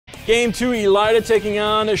Game 2, Elida taking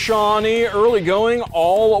on Shawnee. Early going,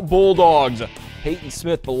 all Bulldogs. Peyton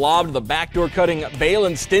Smith, the lob to the backdoor cutting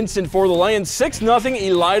Balin Stinson for the lay-in. 6-0,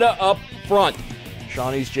 Elida up front.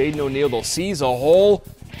 Shawnee's Jaden O'Neal, they'll seize a hole.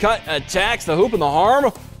 Cut, attacks the hoop and the harm.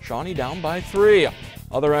 Shawnee down by 3.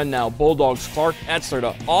 Other end now, Bulldogs, Clark Etzler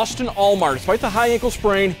to Austin Allmeyer. Despite the high ankle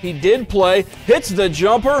sprain, he did play. Hits the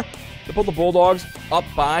jumper to put the Bulldogs up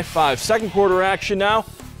by 5. Second quarter action now.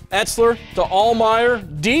 Etzler to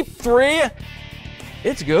Allmeyer. Deep 3.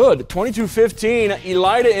 It's good. 22-15.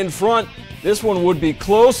 Elida in front. This one would be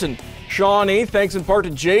close, and Shawnee, thanks in part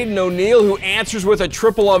to Jaden O'Neal, who answers with a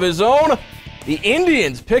triple of his own. The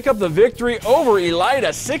Indians pick up the victory over Elida,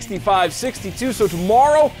 65-62. So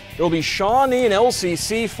tomorrow, it will be Shawnee and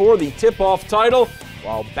LCC for the tip-off title,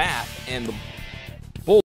 while Bath and the